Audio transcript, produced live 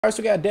Alright,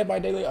 so we got Dead by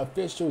Daylight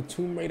official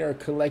Tomb Raider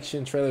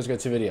collection trailers. Go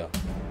to video.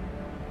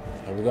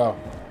 Here we go.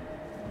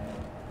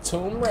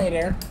 Tomb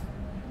Raider.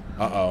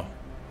 Uh-oh.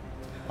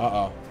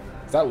 Uh-oh.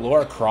 Is that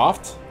Lara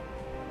Croft?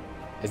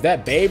 Is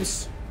that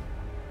Babes?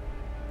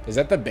 Is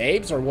that the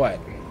Babes or what?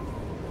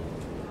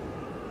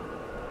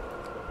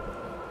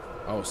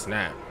 Oh,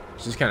 snap.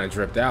 She's kind of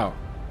dripped out.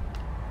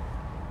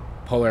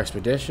 Polar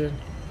Expedition.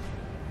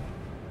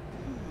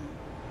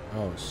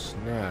 Oh,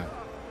 snap.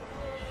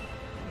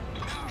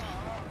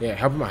 Yeah,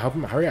 help him out, help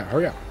him out. Hurry up,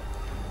 hurry up.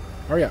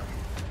 Hurry up.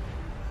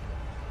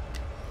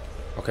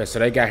 Okay, so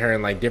they got her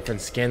in like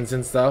different skins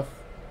and stuff.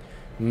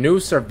 New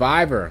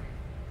Survivor.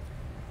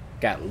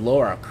 Got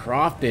Lara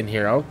Croft in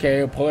here.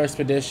 Okay, Polar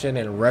Expedition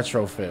and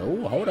Retrofit.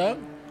 Ooh, hold up.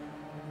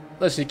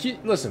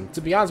 Listen,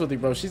 to be honest with you,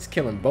 bro, she's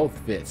killing both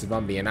fits, if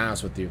I'm being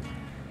honest with you.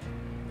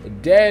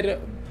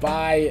 Dead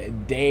by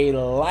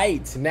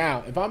Daylight.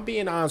 Now, if I'm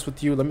being honest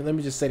with you, let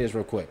me just say this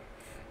real quick.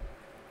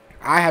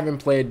 I haven't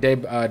played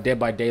Dead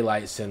by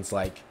Daylight since,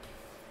 like,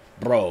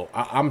 bro,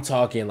 I'm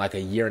talking like a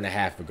year and a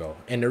half ago.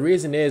 And the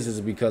reason is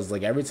because,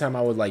 like, every time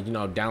I would, like, you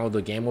know, download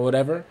the game or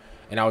whatever,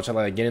 and I would try to,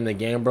 like, get in the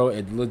game, bro,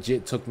 it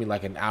legit took me,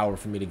 like, an hour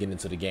for me to get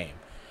into the game.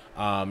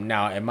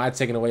 Now, am I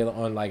taking away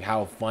on, like,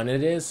 how fun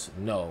it is?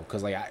 No,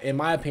 because, like, in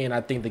my opinion,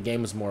 I think the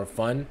game is more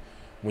fun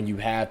when you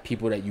have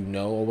people that you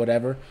know or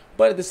whatever.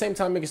 But at the same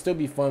time, it can still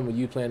be fun when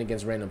you playing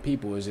against random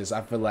people. It's just,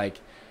 I feel like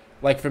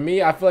for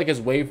me, I feel like it's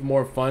way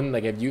more fun.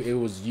 Like if it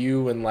was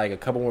you and like a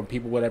couple more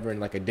people, whatever, in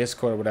like a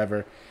Discord or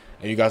whatever,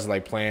 and you guys are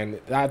like playing.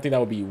 I think that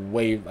would be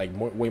way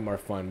more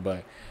fun.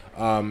 But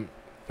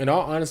in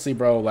all honesty,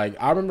 bro, like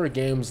I remember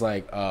games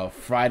like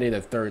Friday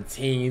the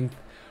 13th.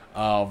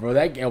 Bro,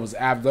 that game was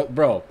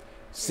bro.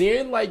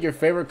 Seeing like your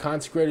favorite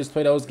content creators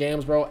play those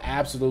games, bro,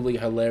 absolutely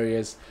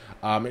hilarious.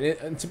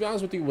 And to be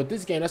honest with you, with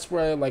this game, that's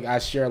where like I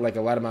share like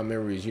a lot of my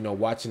memories. You know,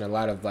 watching a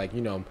lot of like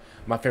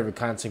my favorite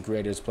content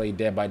creators play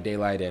Dead by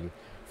Daylight and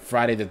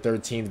Friday the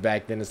 13th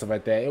back then and stuff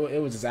like that.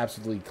 It was just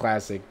absolutely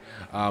classic.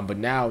 But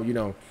now,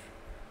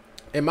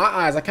 in my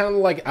eyes, I kind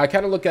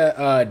of look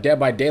at Dead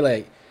by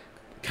Daylight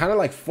kind of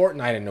like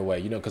Fortnite in a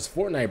way, because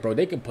Fortnite, bro,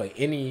 they could put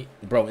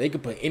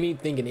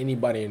anything and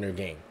anybody in their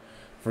game.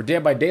 For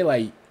Dead by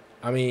Daylight,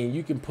 I mean,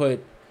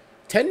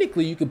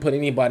 technically you could put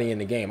anybody in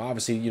the game.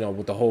 Obviously,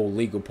 with the whole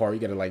legal part, you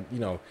gotta like,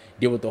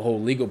 deal with the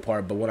whole legal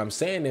part. But what I'm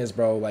saying is,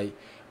 bro,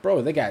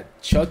 they got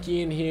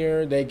Chucky in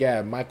here. They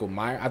got Michael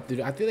Myers. I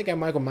think they got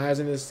Michael Myers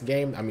in this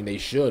game. I mean, they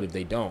should if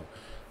they don't.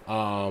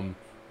 Bro,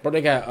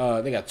 they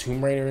got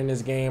Tomb Raider in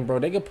this game, bro.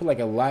 They could put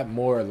like a lot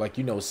more like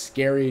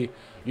scary,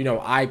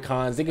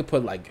 icons. They could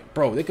put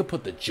they could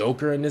put the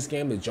Joker in this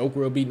game. The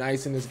Joker will be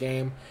nice in this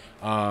game.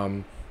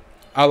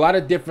 A lot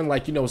of different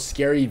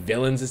scary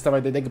villains and stuff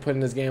like that they could put in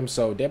this game.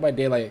 So Dead by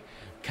Daylight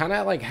kind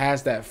of like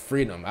has that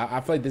freedom.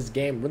 I feel like this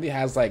game really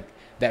has like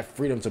that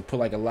freedom to put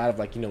like a lot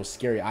of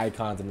scary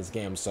icons in this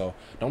game. So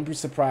don't be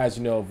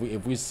surprised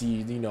if we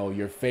see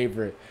your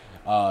favorite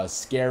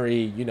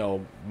scary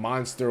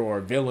monster or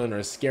villain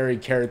or scary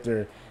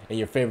character in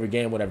your favorite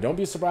game, whatever. Don't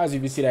be surprised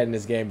if you see that in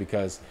this game,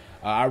 because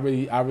I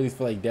really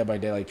feel like Dead by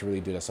Daylight can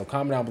really do that. So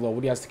comment down below, what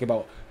do you guys think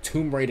about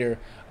Tomb Raider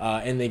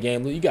in the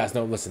game? You guys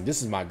know, listen,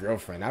 this is my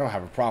girlfriend. I don't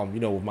have a problem,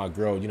 with my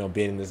girl,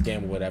 being in this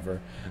game or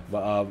whatever.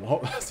 But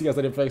hope see you guys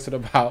later. Thanks for the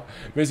about.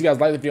 Make sure you guys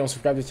like the video and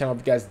subscribe to the channel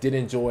if you guys did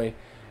enjoy.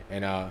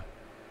 And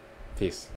peace.